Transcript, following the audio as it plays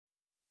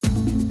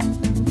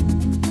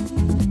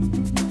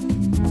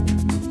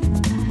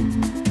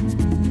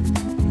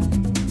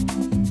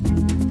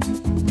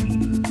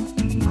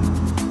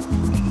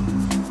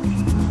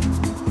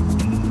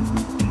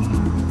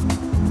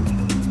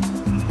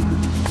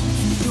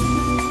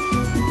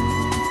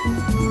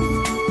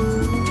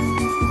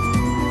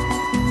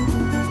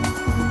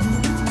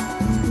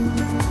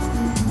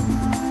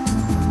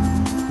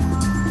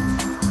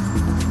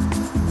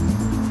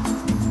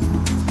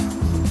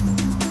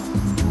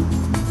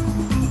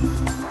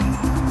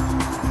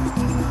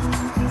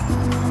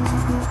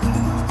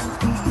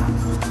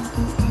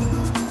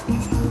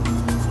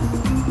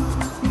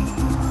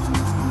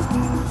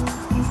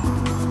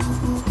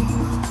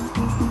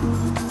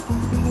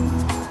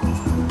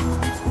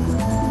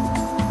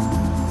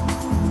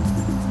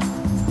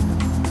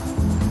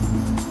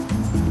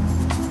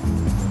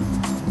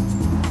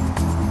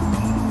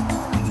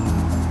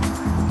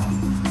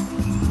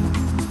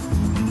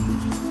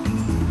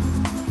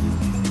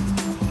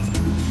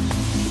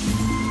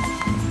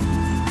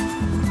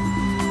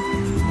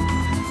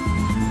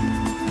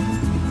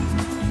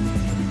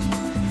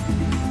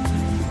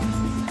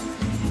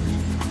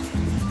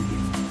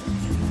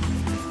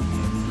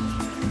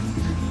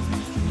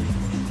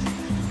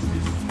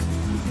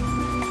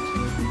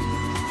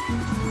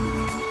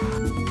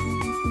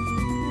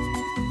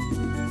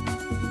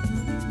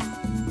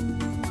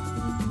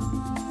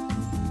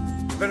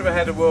bit of a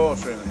head of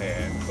water in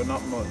here, but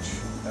not much,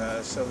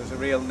 so there's a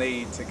real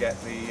need to get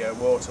the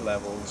water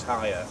levels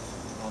higher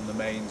on the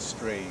main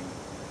stream.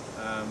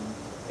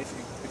 If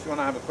you want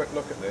to have a quick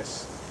look at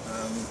this,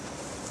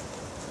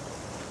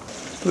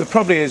 there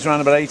probably is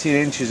around about 18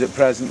 inches at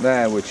present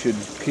there, which should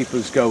keep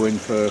us going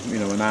for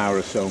an hour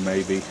or so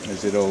maybe,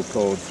 as it all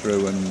poured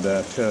through and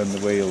turned the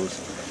wheels.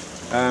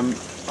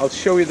 I'll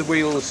show you the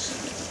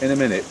wheels in a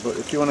minute, but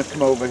if you want to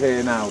come over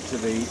here now to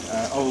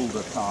the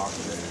older part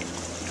of it.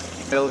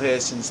 Built here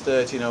since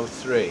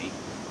 1303,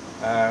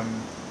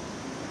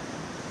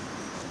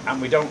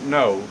 and we don't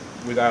know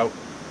without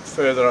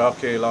further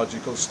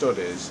archaeological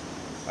studies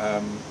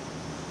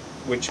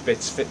which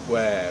bits fit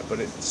where,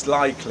 but it's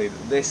likely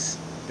that this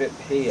bit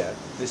here,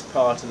 this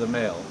part of the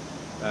mill,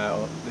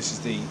 this is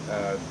the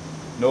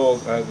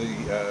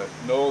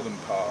northern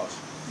part,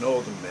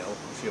 northern mill,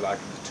 if you like,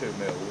 of the two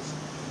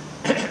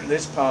mills.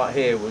 This part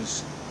here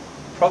was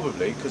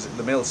probably, because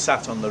the mill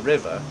sat on the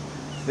river,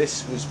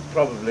 this was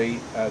probably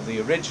the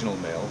original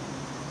mill,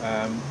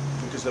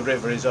 because the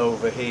river is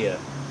over here,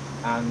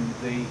 and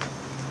there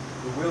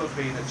will have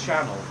been a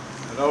channel,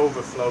 an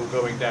overflow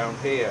going down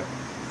here,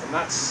 and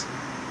that's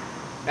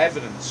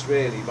evidenced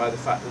really by the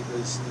fact that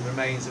there's the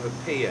remains of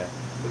a pier.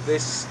 But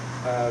this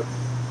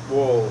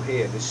wall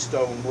here, this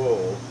stone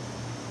wall,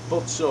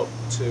 butts up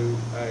to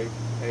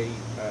a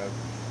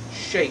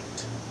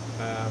shaped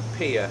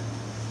pier,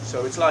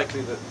 so it's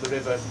likely that the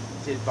river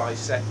did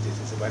bisect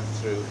it as it went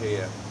through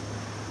here.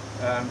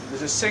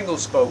 There's a single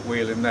spoke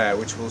wheel in there,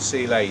 which we'll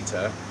see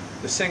later.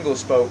 The single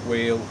spoke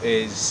wheel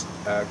is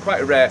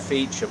quite a rare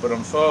feature, but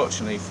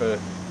unfortunately for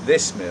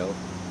this mill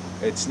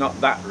it's not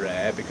that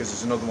rare, because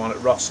there's another one at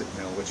Rossett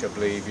Mill which I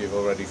believe you've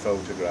already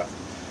photographed.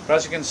 But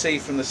as you can see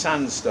from the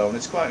sandstone,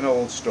 it's quite an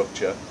old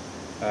structure,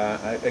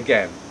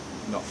 again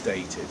not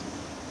dated.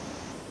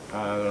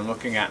 What I'm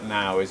looking at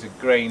now is a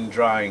grain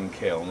drying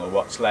kiln, or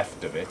what's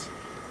left of it.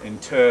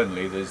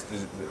 Internally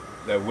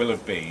there will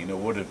have been, or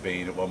would have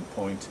been at one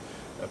point,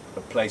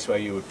 a place where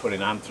you would put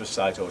in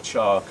anthracite or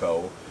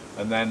charcoal,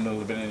 and then there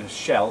would have been a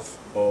shelf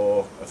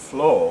or a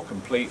floor,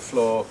 complete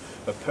floor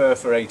of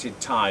perforated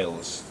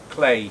tiles,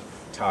 clay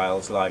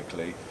tiles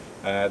likely.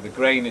 The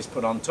grain is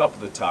put on top of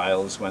the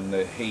tiles when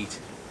the heat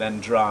then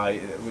dries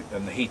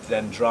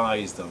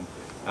them,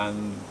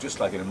 and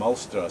just like in a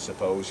maltster I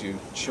suppose, you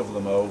shovel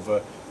them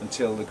over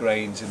until the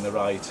grain's in the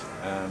right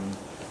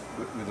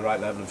with the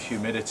right level of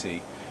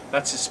humidity.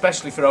 That's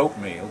especially for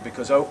oatmeal,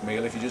 because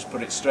oatmeal, if you just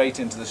put it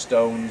straight into the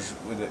stones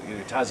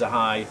it has a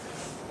high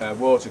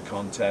water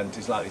content,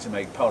 is likely to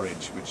make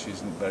porridge, which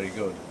isn't very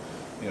good,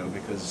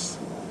 because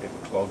it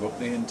will clog up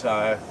the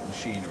entire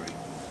machinery.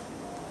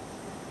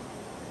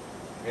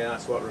 Yeah,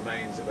 that's what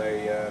remains of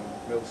a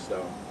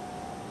millstone.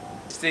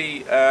 It's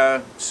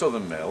the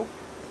southern mill,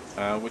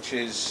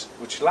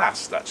 which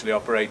last actually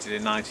operated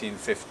in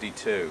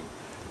 1952.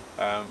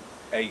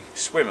 A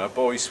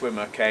boy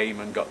swimmer came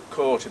and got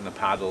caught in the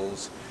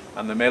paddles,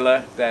 and the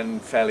miller,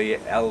 then fairly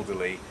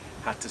elderly,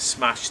 had to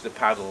smash the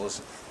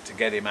paddles to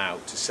get him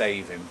out, to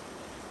save him.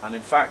 And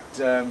in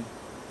fact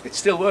it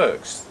still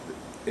works.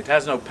 It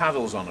has no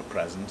paddles on at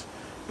present,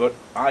 but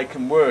I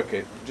can work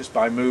it just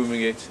by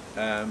moving it,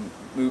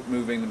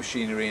 moving the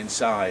machinery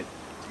inside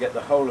to get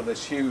the whole of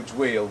this huge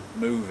wheel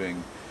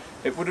moving.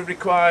 It would have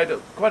required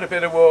quite a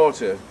bit of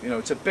water.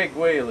 It's a big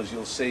wheel, as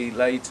you'll see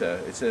later.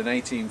 It's an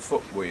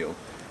 18-foot wheel,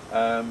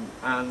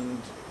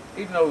 and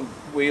even though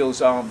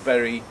wheels aren't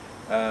very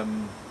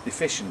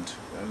efficient,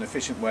 an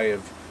efficient way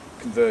of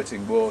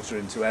converting water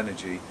into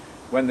energy,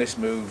 when this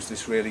moves,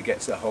 this really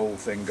gets the whole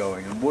thing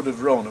going, and would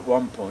have run at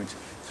one point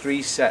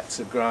 3 sets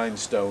of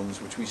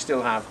grindstones, which we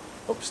still have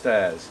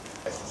upstairs.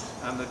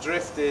 And the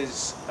drift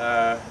is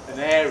an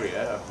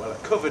area, well, a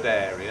covered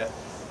area,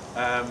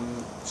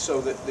 so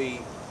that the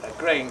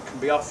grain can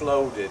be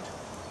offloaded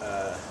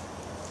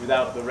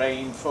without the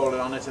rain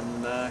falling on it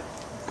and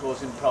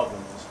causing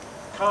problems.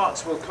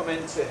 Carts will come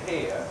into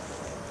here,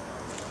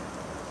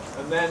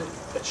 and then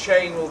a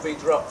chain will be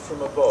dropped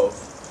from above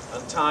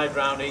and tied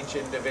round each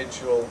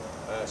individual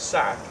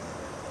sack,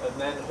 and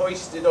then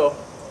hoisted up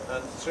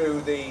and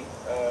through the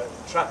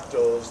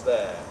trapdoors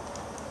there,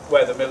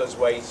 where the miller's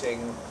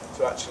waiting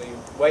to actually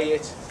weigh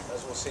it,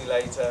 as we'll see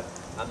later,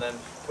 and then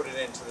put it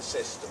into the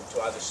system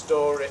to either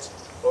store it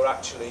or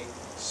actually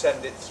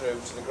send it through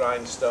to the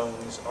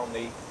grindstones on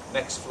the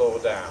next floor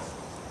down.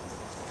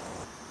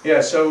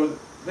 Yeah, so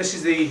this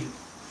is the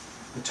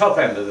top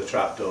end of the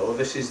trapdoor.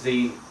 This is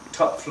the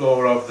top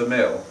floor of the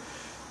mill.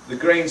 The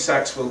grain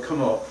sacks will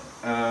come up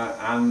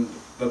and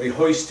they'll be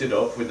hoisted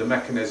up with the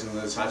mechanism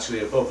that's actually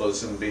above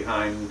us and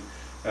behind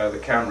the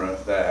camera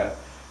there.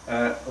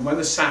 And when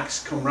the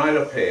sacks come right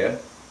up here,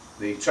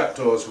 the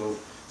trapdoors will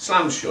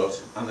slam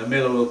shut and the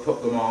miller will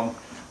put them on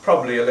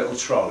probably a little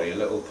trolley, a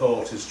little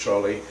porter's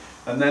trolley,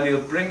 and then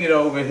he'll bring it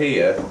over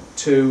here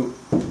to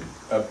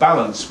a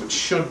balance which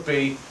should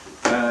be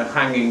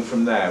hanging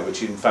from there,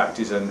 which in fact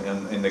is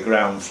in the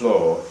ground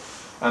floor,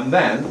 and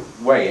then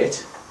weigh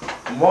it,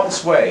 and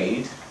once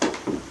weighed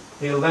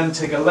he'll then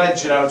take a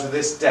ledger out of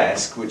this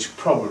desk, which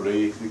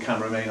probably the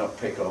camera may not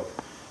pick up,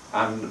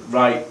 and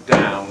write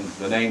down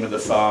the name of the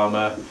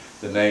farmer,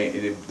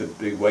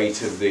 the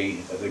weight of the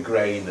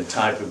grain, the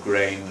type of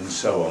grain, and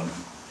so on.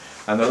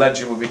 And the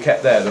ledger will be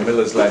kept there, the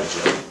miller's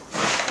ledger.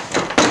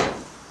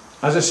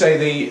 As I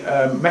say,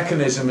 the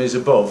mechanism is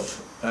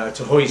above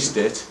to hoist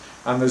it,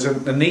 and there's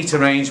a neat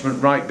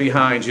arrangement right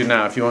behind you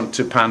now if you want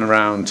to pan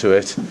around to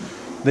it.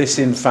 This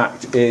in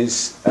fact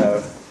is,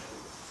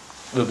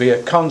 there'll be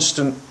a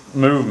constant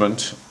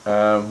movement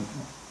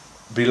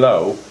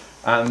below,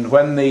 and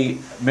when the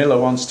miller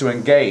wants to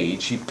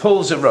engage, he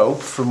pulls a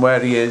rope from where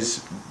he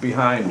is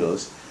behind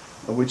us,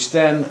 which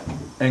then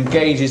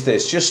engages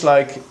this, just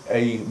like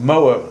a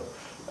mower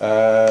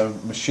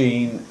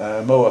machine,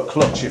 mower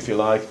clutch if you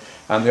like,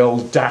 and the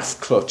old DAF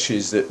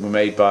clutches that were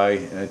made by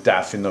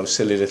DAF in those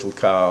silly little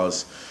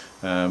cars,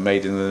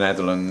 made in the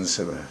Netherlands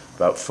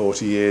about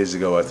 40 years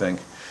ago, I think.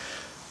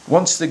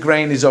 Once the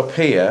grain is up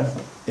here,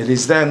 it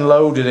is then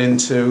loaded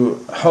into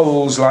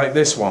holes like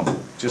this one,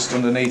 just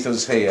underneath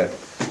us here.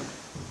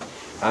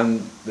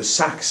 And the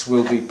sacks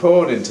will be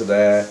poured into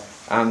there,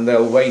 and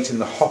they'll wait in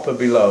the hopper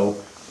below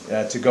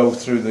to go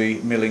through the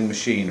milling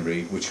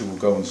machinery, which we'll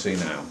go and see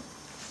now.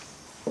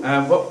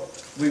 What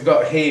we've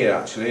got here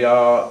actually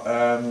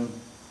are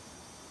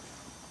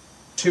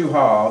two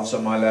halves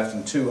on my left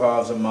and two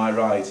halves on my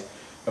right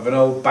of an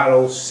old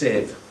barrel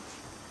sieve.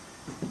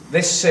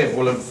 This sieve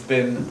will have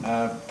been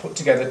put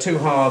together, two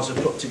halves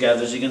are put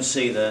together, as you can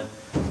see there,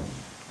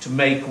 to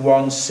make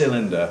one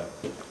cylinder.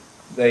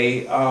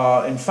 They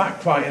are in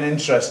fact quite an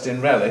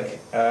interesting relic.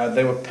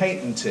 They were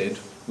patented,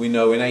 we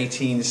know, in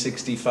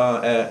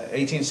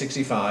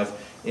 1865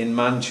 in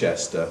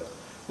Manchester.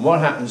 And what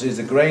happens is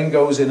the grain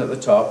goes in at the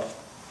top,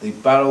 the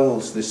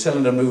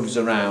cylinder moves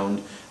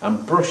around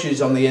and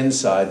brushes on the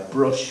inside,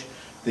 brush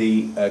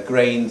the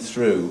grain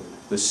through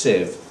the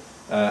sieve,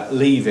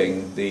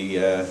 leaving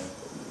the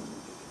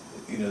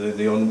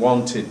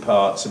unwanted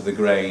parts of the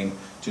grain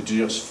to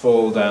just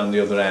fall down the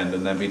other end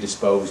and then be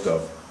disposed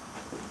of.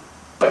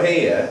 But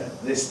here,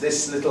 this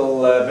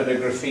little bit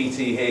of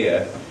graffiti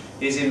here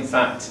is in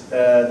fact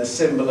the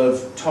symbol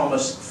of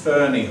Thomas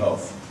Ferneyhough.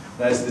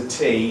 There's the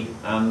T,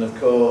 and of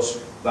course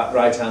that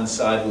right hand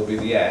side will be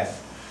the F.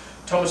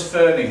 Thomas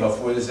Ferneyhough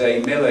was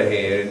a miller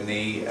here in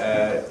the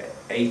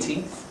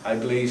 18th, I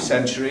believe,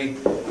 century,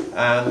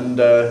 and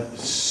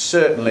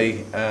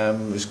certainly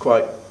was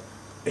quite.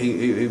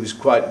 He was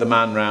quite the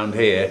man round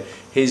here.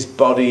 His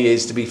body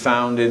is to be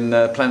found in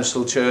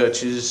Plemstall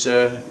Church's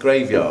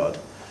graveyard.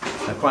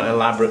 Quite an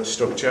elaborate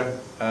structure.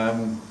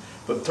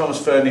 But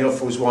Thomas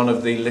Ferneyhough was one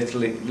of the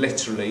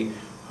literally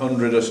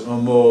 100 or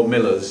more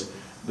millers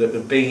that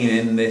have been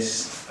in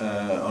this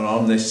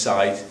on this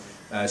site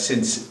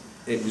since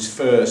it was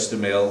first a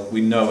mill,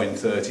 we know, in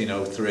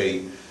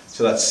 1303.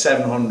 So that's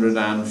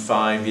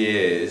 705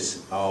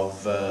 years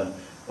of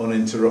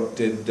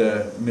uninterrupted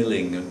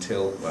milling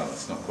until, well,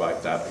 it's not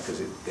quite that, because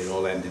it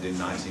all ended in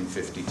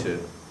 1952.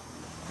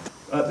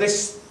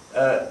 This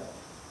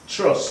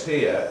truss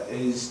here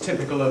is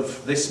typical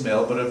of this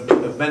mill, but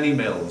of many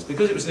mills.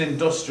 Because it was an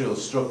industrial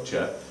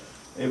structure,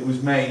 it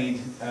was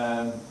made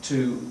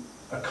to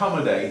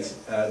accommodate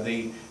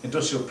the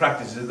industrial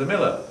practices of the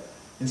miller.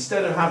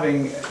 Instead of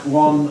having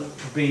one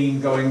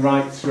beam going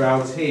right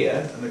throughout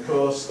here, and of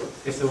course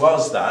if there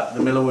was that, the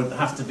miller would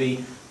have to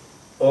be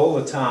all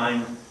the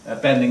time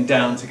bending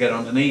down to get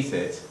underneath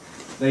it.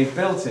 They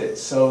built it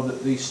so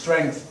that the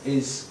strength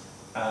is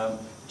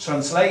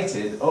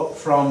translated up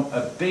from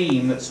a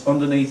beam that's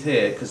underneath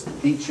here, because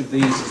each of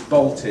these is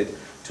bolted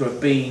to a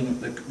beam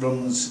that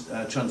runs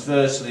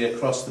transversely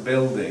across the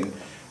building,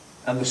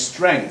 and the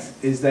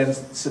strength is then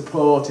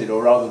supported,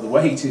 or rather the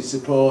weight is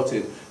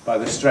supported by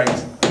the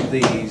strength of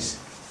these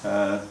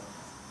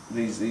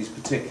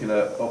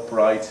particular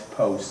upright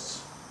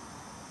posts.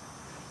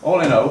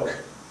 All in oak,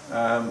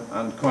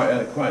 and quite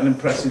an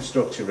impressive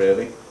structure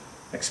really.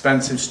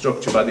 Expensive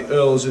structure by the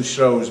Earls of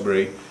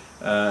Shrewsbury,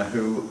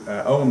 who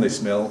owned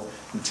this mill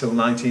until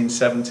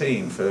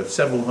 1917, for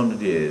several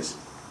hundred years.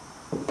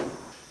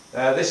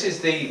 This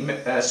is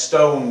the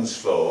stones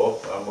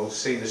floor, and we'll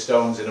see the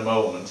stones in a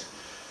moment.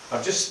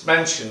 I've just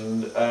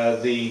mentioned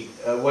the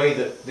way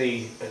that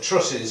the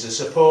trusses are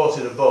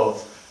supported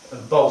above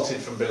and bolted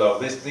from below.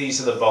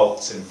 These are the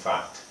bolts, in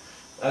fact.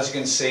 As you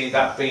can see,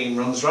 that beam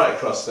runs right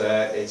across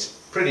there. It's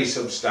pretty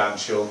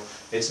substantial.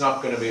 It's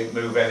not going to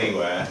move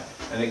anywhere,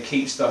 and it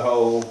keeps the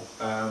whole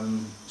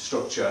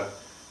structure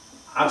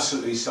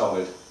absolutely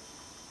solid.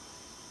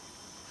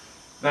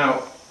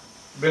 Now,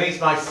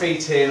 beneath my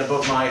feet here and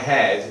above my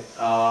head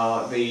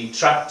are the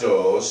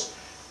trapdoors.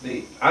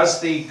 As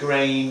the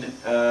grain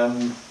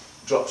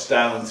drops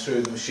down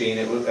through the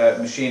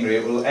machinery,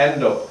 it will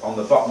end up on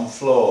the bottom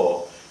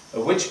floor,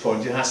 at which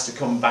point it has to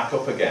come back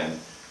up again,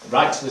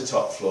 right to the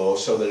top floor,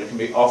 so that it can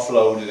be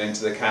offloaded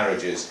into the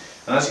carriages.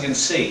 And as you can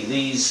see,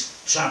 these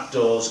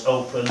trapdoors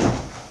open,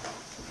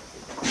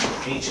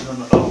 each of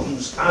them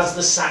opens as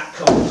the sack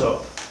comes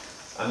up.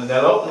 And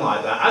they'll open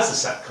like that as the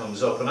sack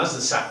comes up, and as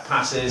the sack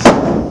passes,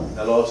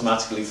 they'll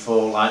automatically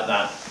fall like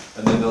that.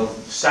 And then the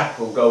sack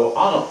will go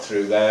on up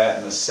through there,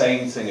 and the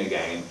same thing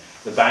again.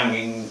 the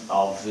banging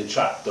of the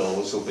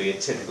trapdoors will be a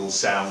typical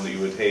sound that you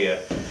would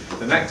hear.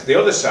 The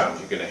other sound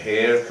you're going to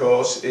hear, of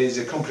course, is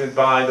accompanied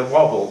by the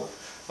wobble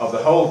of the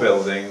whole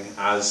building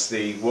as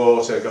the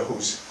water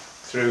goes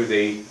through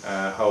the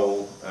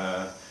hole,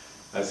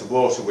 as the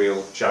water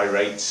wheel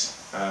gyrates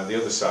the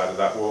other side of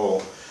that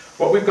wall.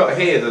 What we've got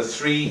here are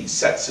 3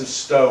 sets of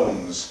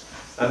stones,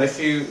 and if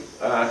you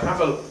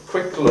have a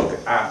quick look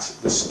at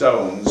the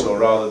stones, or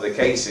rather the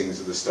casings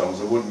of the stones,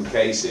 the wooden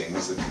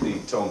casings, the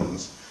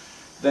tons,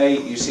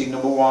 you see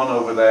number 1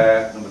 over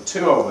there, number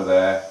 2 over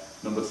there,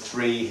 number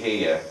 3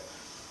 here.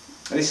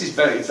 And this is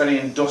very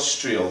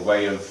industrial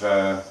way of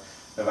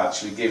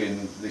actually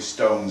giving the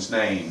stones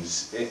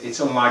names. It's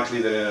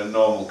unlikely that in a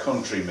normal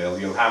country mill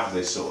you'll have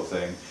this sort of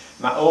thing.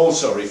 And that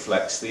also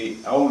reflects the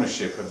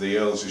ownership of the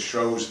Earls of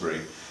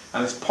Shrewsbury.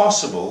 And it's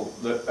possible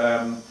that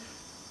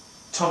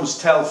Thomas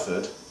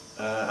Telford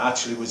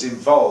actually was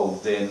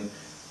involved in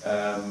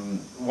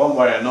one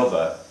way or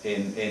another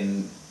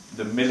in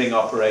the milling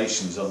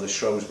operations of the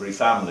Shrewsbury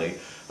family,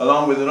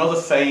 along with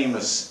another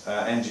famous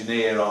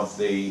engineer of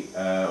the,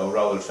 or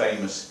rather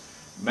famous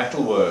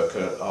metal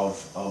worker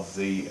of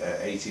the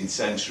 18th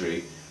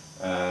century,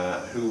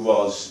 who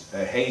was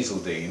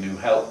Hazeldine, who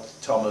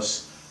helped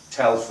Thomas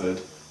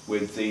Telford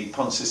with the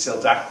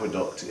Pontcysyllt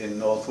aqueduct in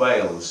North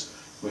Wales,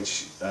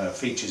 which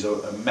features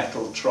a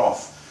metal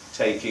trough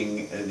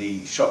taking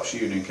the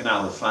Shropshire Union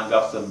Canal, the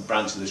Llangollen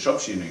branch of the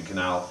Shropshire Union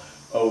Canal,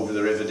 over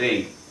the River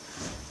Dee.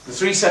 The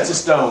 3 sets of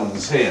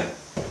stones here.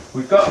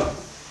 We've got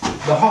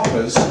the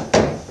hoppers.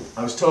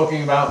 I was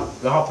talking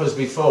about the hoppers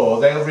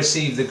before. They'll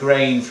receive the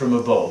grain from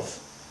above.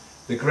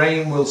 The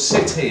grain will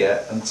sit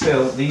here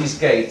until these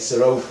gates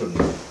are opened.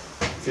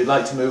 If you'd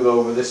like to move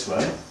over this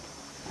way.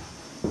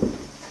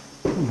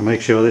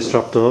 Make sure this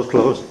trapdoor's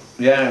closed.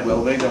 Yeah, it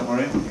will be, don't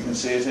worry. You can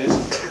see it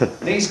is.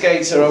 These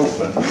gates are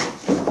open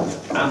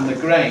and the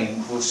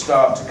grain will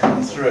start to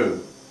come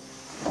through.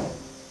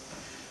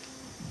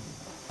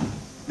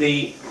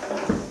 The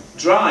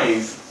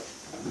drive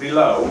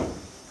below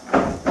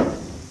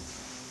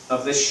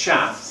of this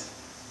shaft,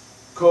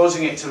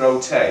 causing it to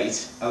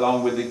rotate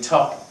along with the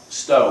top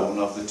stone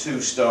of the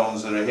 2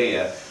 stones that are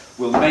here,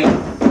 will make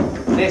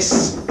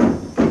this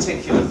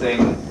particular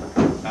thing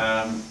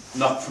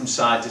knock from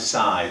side to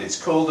side. It's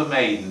called a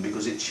maiden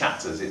because it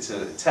chatters. It's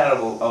a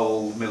terrible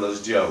old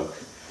miller's joke.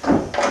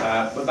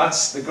 But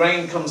that's, the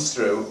grain comes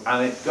through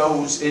and it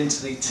goes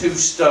into the 2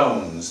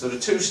 stones. There are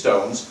 2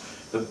 stones,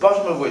 the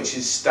bottom of which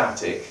is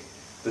static.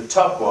 The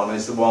top one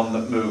is the one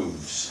that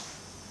moves.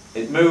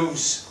 It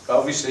moves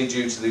obviously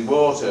due to the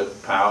water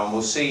power, and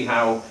we'll see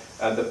how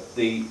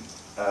the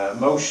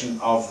motion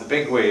of the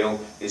big wheel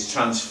is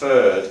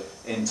transferred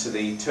into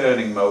the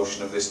turning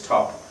motion of this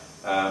top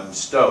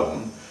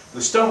stone.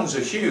 The stones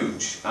are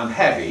huge and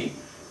heavy,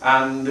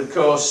 and of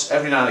course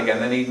every now and again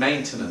they need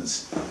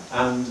maintenance,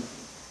 and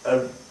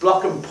a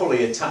block and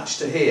pulley attached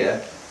to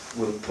here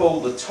will pull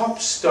the top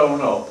stone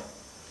up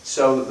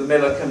so that the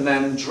miller can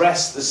then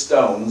dress the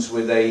stones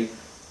with a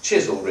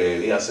chisel,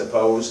 really, I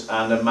suppose,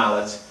 and a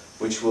mallet,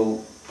 which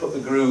will put the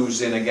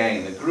grooves in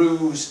again. The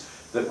grooves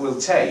that will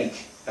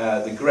take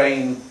the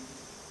grain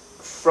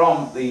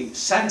from the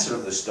centre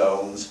of the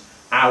stones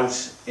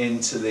out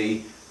into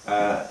the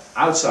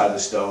outside the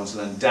stones,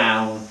 and then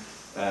down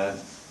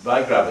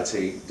by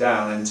gravity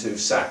down into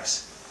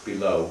sacks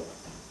below.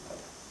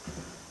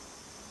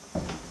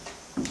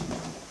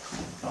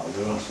 That'll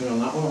do nicely on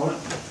that one, won't it?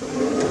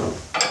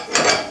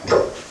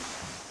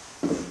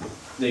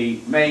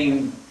 The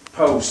main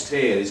post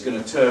here is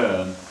going to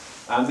turn,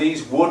 and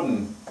these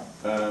wooden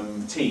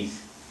teeth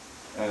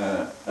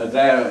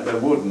they're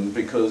wooden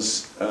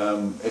because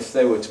if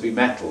they were to be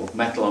metal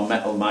on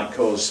metal might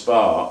cause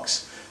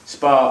sparks.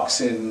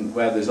 Sparks in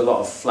where there's a lot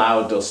of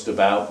flour dust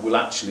about will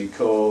actually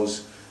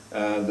cause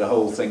the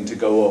whole thing to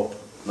go up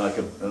like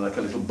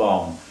a little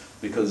bomb,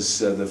 because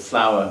the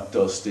flour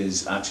dust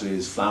is actually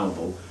as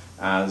flammable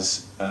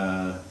as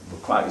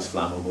quite as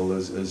flammable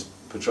as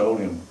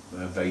petroleum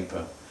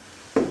vapour.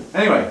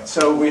 Anyway,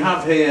 so we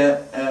have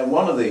here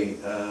one of the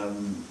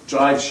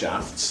drive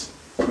shafts,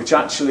 which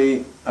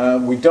actually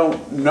we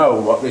don't know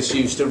what this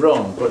used to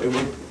run, but it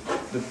would,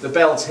 the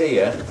belt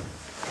here,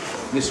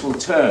 this will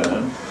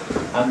turn,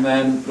 and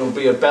then there'll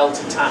be a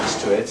belt attached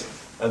to it,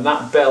 and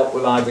that belt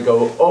will either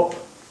go up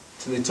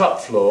to the top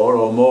floor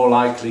or more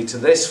likely to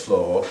this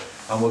floor,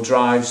 and will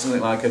drive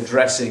something like a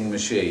dressing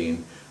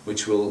machine,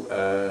 which will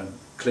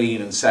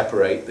clean and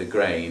separate the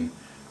grain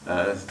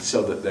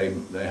so that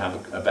they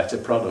have a better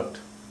product.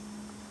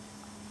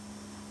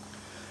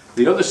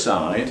 The other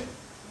side,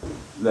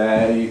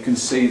 there you can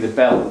see the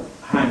belt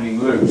hanging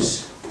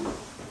loose.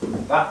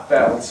 That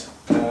belt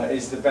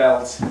is the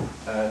belt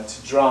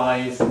to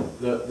drive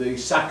the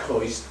sack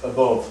hoist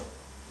above.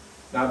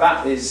 Now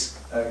that is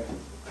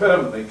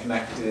permanently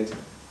connected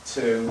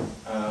to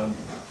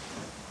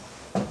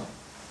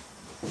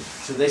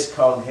this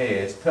cog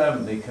here. It's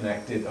permanently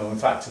connected, or in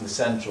fact to the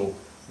central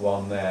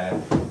one there.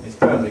 It's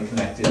permanently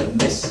connected, and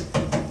this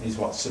is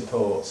what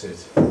supports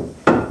it.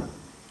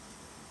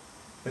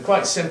 they're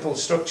quite simple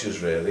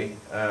structures really,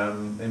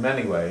 in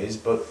many ways,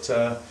 but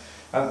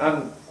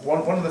and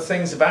one of the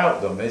things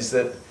about them is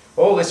that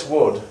all this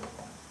wood,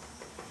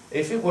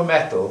 if it were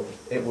metal,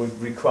 it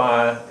would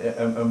require,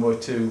 and were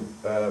to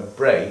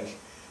break,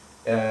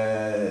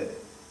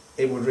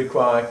 it would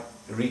require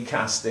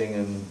recasting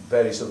and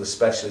various other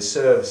specialist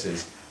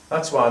services.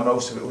 That's why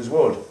most of it was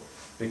wood,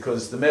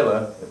 because the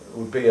miller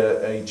would be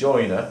a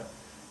joiner,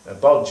 a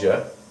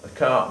bodger, a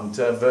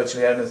carpenter,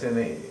 virtually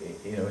anything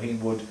he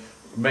would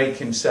make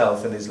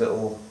himself in his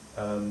little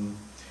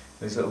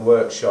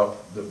workshop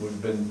that would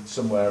have been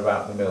somewhere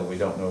about the mill. We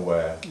don't know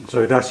where.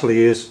 So it actually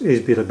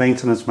he's been a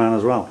maintenance man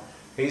as well.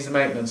 He's the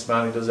maintenance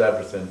man. He does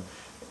everything.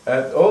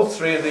 All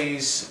three of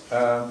these,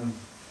 and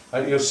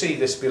you'll see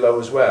this below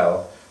as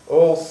well.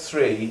 All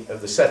three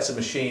of the sets of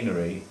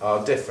machinery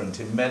are different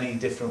in many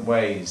different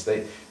ways.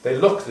 They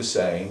look the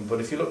same, but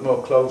if you look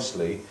more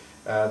closely,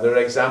 there are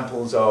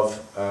examples of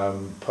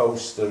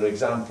posts. There are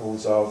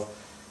examples of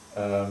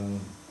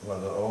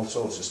well, all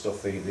sorts of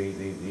stuff.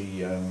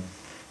 The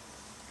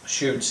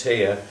chutes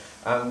here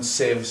and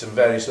sieves and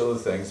various other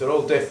things. They're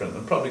all different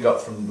and probably got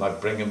from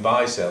like bring and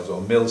buy sales or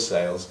mill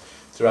sales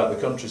throughout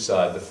the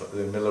countryside.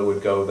 The miller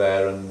would go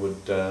there and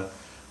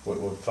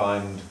would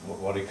find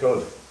what he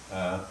could.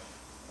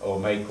 Or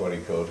make what he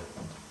could,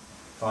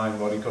 find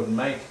what he couldn't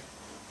make.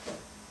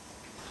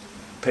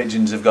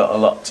 Pigeons have got a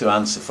lot to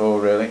answer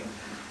for really,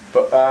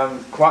 but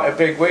quite a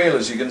big wheel,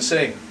 as you can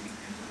see.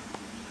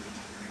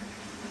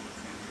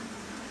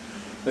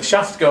 The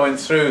shaft going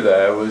through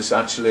there was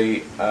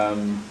actually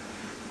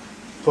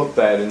put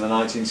there in the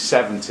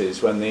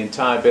 1970s when the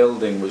entire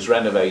building was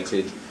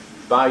renovated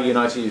by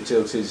United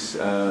Utilities,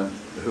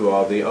 who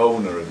are the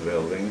owner of the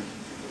building.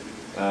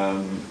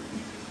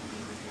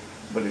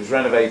 But it was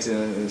renovated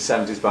in the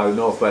 70s by the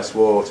North West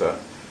Water,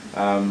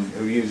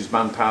 who uses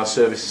Manpower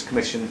Services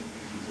Commission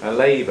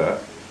labour.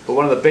 But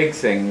one of the big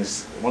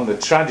things, one of the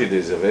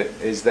tragedies of it,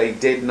 is they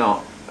did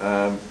not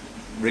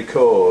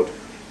record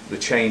the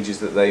changes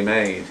that they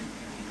made,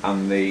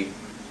 and the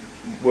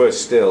worse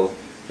still,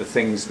 the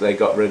things they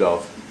got rid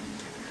of,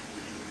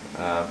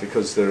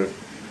 because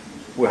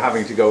we're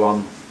having to go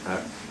on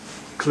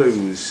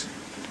clues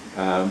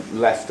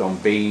left on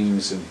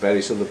beams and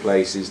various other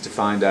places to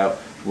find out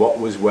what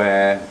was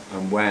where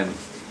and when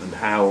and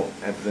how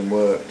everything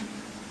worked.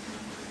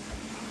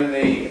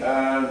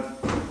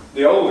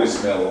 The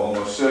oldest mill,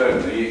 almost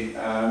certainly,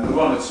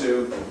 one or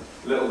two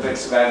little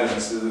bits of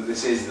evidence that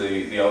this is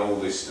the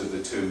oldest of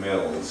the two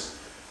mills.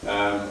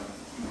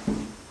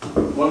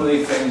 One of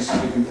the things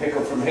you can pick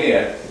up from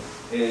here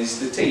is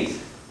the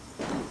teeth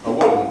are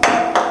wooden,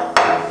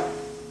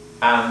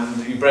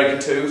 and you break a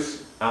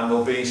tooth and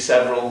there'll be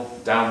several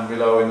down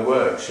below in the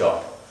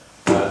workshop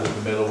that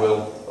the miller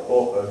will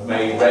have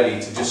made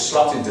ready to just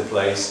slot into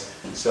place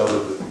so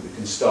that we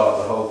can start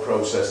the whole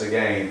process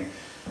again.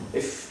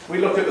 If we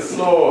look at the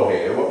floor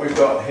here, what we've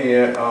got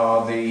here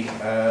are the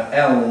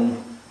elm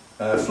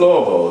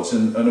floorboards,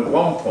 and at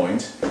one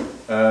point,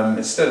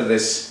 instead of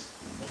this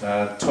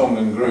tongue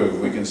and groove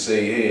we can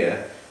see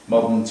here,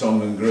 modern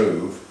tongue and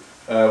groove,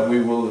 we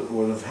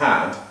will have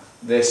had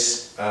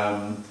this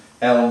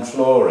elm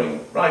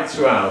flooring right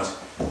throughout,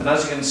 and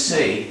as you can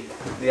see,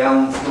 the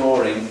elm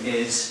flooring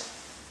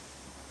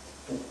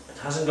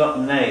hasn't got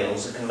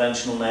nails, the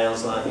conventional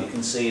nails like you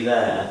can see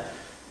there,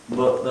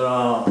 but there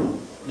are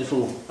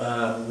little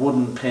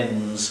wooden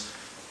pins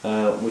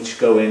which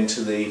go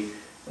into the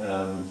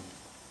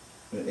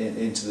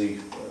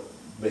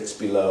bits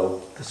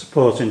below. The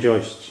supporting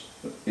joists.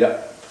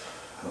 Yeah,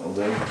 that'll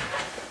do.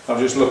 I'm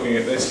just looking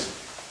at this.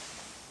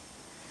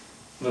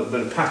 A little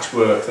bit of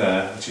patchwork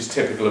there, which is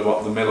typical of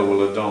what the miller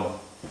will have done.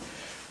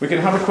 We can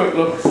have a quick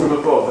look from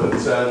above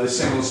at the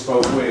single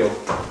spoke wheel.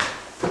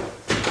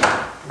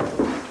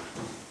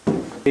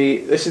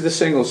 This is the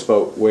single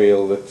spoke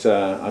wheel that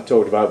I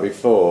talked about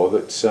before.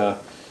 That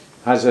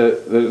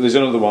there's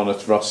another one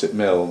at Rossett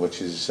Mill,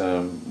 which is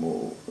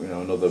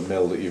another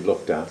mill that you've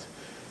looked at.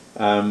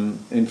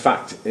 In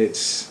fact,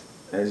 it's,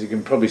 as you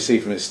can probably see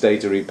from its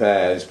state of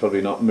repair, it's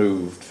probably not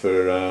moved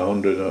for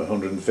 100 or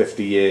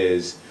 150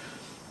 years.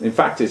 In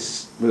fact,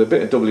 it's with a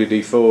bit of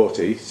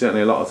WD-40,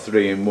 certainly a lot of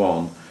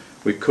 3-in-1.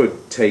 We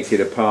could take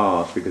it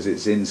apart because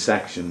it's in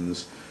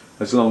sections,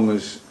 as long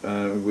as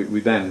we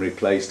then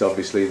replaced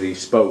obviously the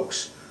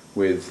spokes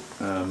with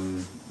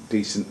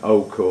decent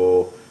oak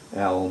or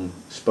elm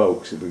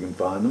spokes if we can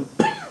find them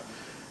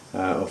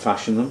or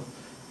fashion them.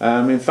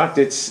 In fact,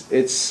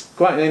 it's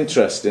quite an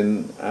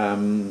interesting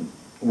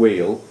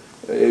wheel.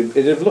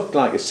 It'd have looked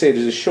like a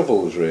series of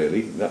shovels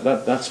really.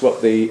 That's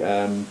what the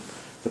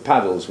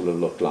paddles would have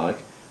looked like,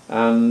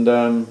 and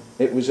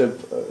it was a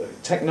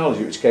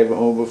technology which came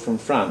over from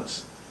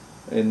France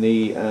in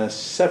the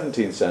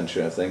 17th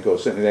century, I think, or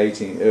certainly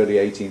the early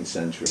 18th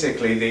century.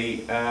 Basically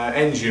the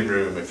engine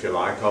room, if you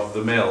like, of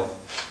the mill.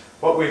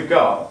 What we've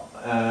got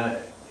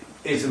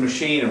is the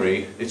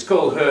machinery. It's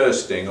called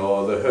hoisting,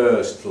 or the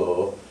Hurst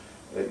floor.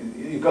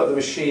 You've got the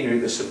machinery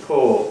that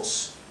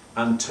supports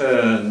and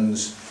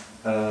turns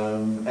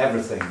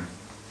everything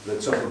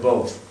that's up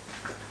above.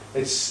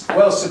 It's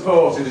well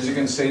supported, as you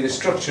can see. The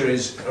structure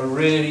is a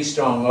really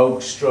strong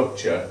oak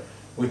structure,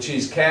 which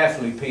is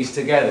carefully pieced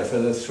together for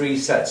the 3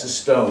 sets of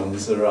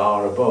stones that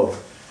are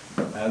above.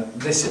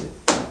 This,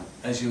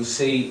 as you'll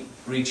see,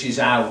 reaches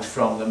out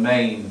from the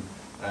main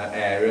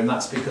area, and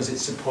that's because it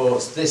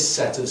supports this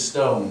set of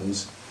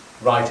stones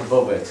right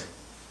above it.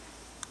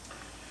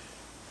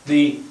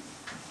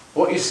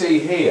 What you see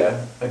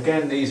here,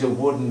 again, these are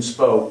wooden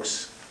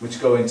spokes which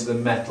go into the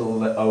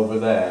metal over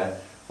there.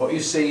 What you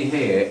see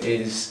here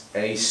is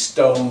a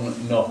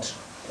stone nut.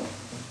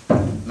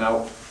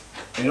 Now,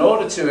 in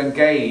order to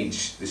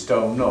engage the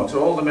stone nut,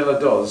 all the miller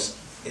does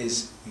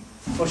is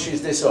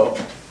pushes this up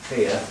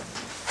here.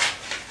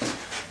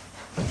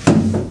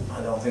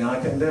 I don't think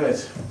I can do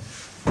it.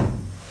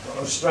 Got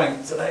no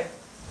strength today.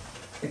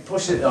 It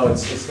pushes it. Oh,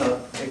 it's not.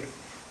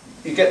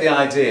 You get the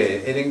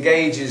idea. It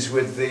engages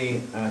with the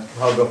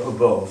cog up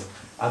above,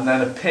 and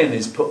then a pin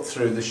is put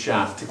through the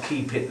shaft to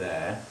keep it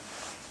there.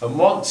 And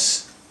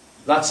once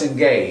that's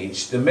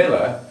engaged, the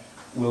miller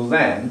will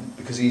then,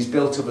 because he's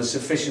built up a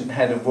sufficient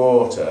head of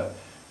water,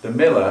 the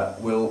miller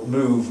will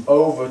move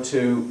over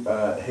to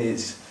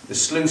the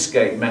sluice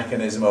gate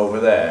mechanism over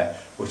there,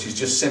 which is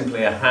just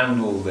simply a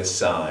handle this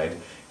side.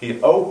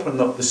 He'll open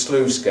up the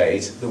sluice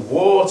gate, the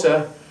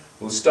water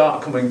will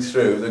start coming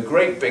through, the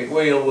great big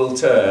wheel will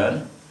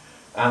turn,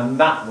 and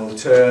that will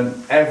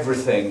turn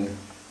everything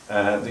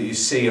that you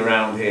see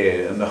around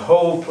here, and the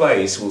whole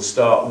place will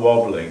start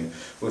wobbling,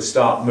 will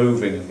start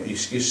moving.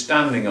 You're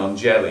standing on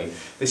jelly.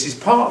 This is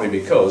partly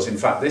because, in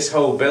fact, this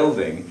whole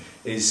building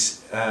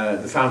is,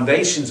 the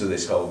foundations of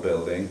this whole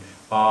building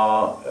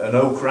are an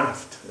oak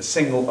raft, a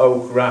single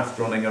oak raft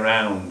running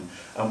around,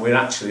 and we're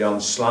actually on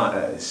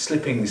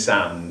slipping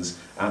sands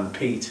and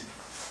peat.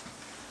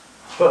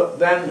 But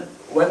then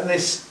when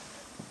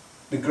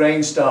the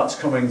grain starts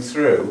coming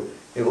through,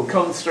 it will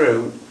come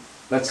through,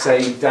 let's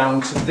say,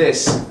 down to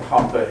this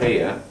hopper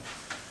here,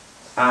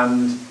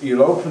 and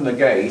you'll open the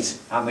gate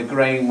and the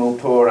grain will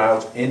pour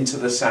out into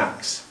the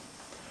sacks.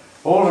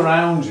 All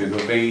around you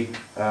there'll be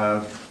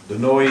the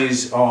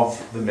noise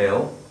of the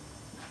mill,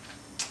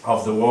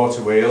 of the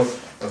water wheel,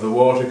 of the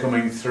water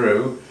coming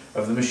through,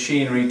 of the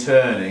machinery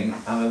turning,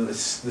 and the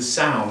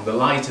sound, the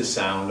lighter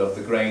sound of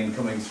the grain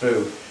coming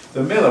through.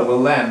 The miller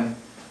will then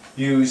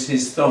use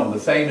his thumb, the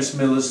famous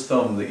miller's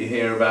thumb that you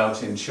hear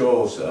about in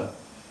Chaucer,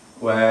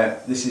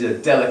 where this is a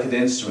delicate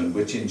instrument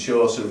which in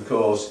Chaucer, of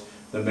course,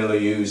 the miller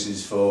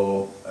uses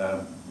for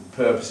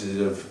purposes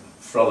of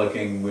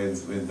frolicking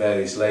with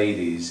various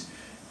ladies.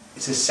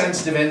 It's a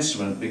sensitive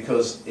instrument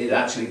because it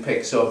actually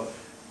picks up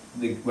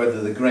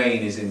whether the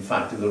grain is in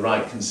fact of the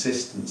right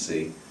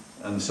consistency,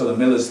 and so the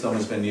miller's thumb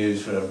has been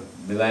used for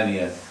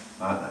millennia,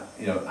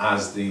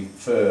 as the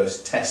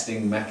first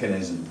testing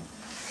mechanism.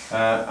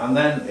 And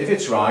then, if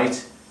it's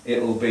right,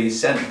 it will be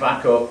sent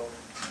back up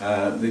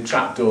the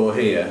trapdoor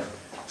here,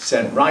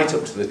 sent right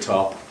up to the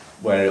top,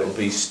 where it will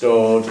be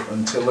stored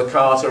until the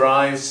cart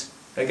arrives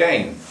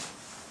again.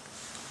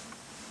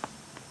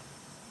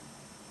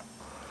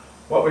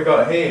 What we've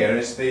got here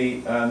is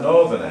the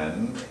northern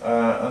end,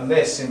 and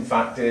this in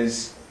fact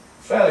is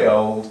fairly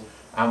old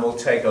and will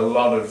take a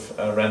lot of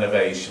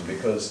renovation,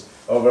 because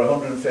over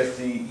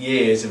 150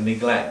 years of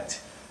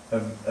neglect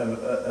have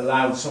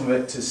allowed some of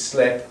it to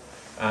slip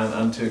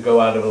and to go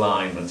out of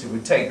alignment. It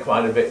would take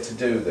quite a bit to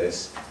do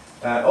this.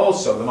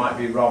 Also, there might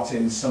be rot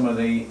in some of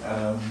the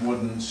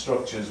wooden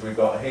structures we've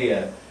got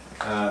here,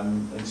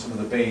 and some of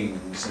the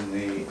beams and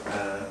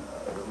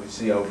that we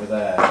see over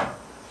there.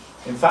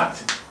 In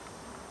fact,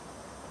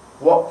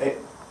 what it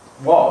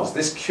was,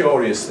 this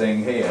curious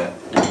thing here,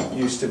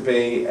 used to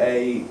be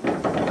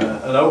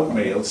an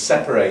oatmeal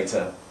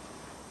separator.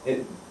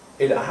 It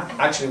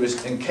actually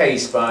was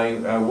encased by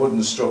a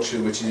wooden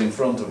structure which is in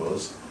front of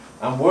us,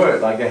 and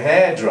worked like a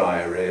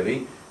hairdryer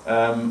really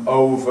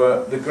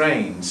over the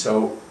grain,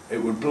 so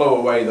it would blow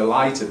away the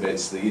lighter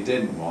bits that you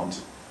didn't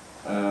want,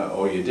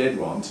 or you did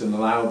want, and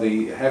allow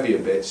the heavier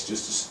bits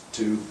just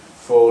to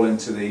fall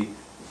into the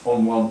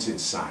unwanted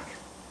sack.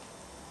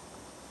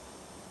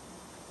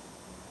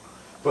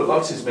 But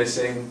lots is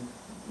missing,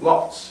 a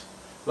lot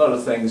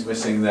of things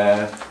missing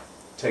there,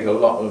 take a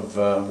lot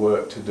of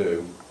work to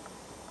do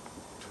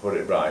to put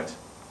it right.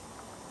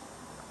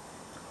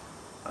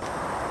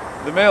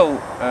 The mill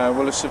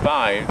will have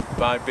survived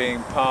by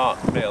being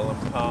part mill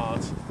and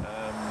part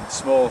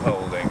small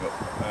holding.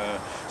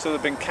 So there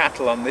have been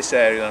cattle on this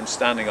area that I'm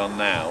standing on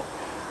now,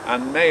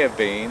 and may have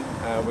been,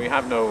 we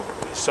have no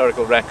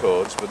historical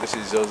records, but this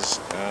is us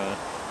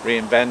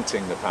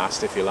reinventing the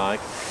past, if you like.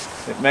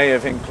 It may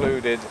have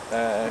included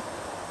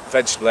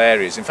vegetable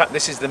areas. In fact,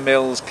 this is the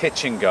mill's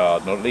kitchen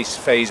garden, or at least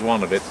phase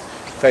 1 of it.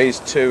 Phase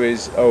 2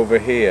 is over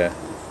here.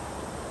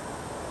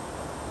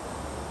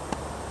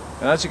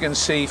 And as you can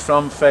see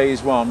from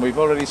phase 1, we've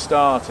already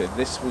started.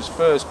 This was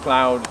first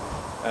ploughed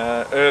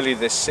early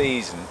this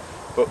season,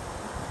 but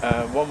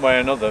one way or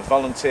another,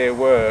 volunteer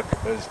work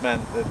has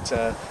meant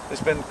that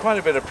there's been quite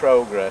a bit of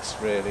progress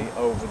really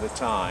over the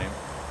time.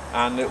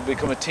 and it will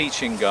become a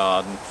teaching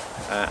garden,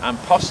 and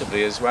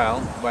possibly as well,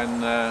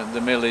 when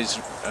the mill is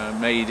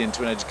made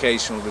into an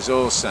educational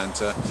resource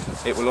centre,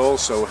 it will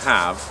also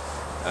have,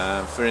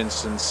 for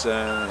instance,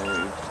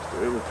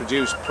 it will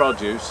produce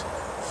produce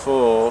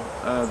for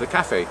the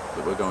cafe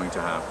that we're going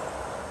to have.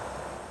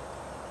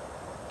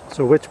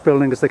 So which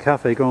building is the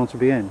cafe going to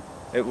be in?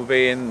 It will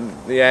be in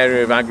the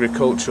area of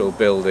agricultural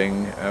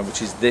building,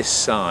 which is this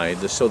side,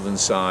 the southern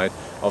side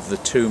of the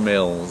two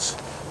mills.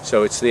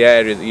 So it's the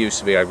area that used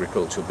to be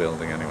agricultural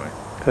building anyway.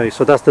 Okay,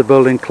 so that's the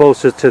building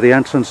closest to the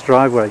entrance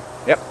driveway.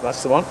 Yep,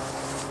 that's the one.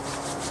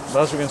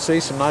 Well, as we can see,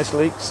 some nice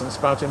leeks and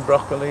sprouting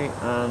broccoli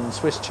and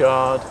Swiss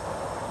chard,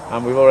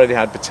 and we've already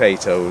had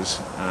potatoes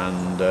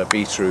and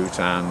beetroot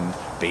and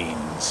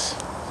beans.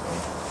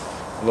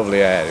 So,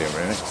 lovely area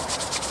really.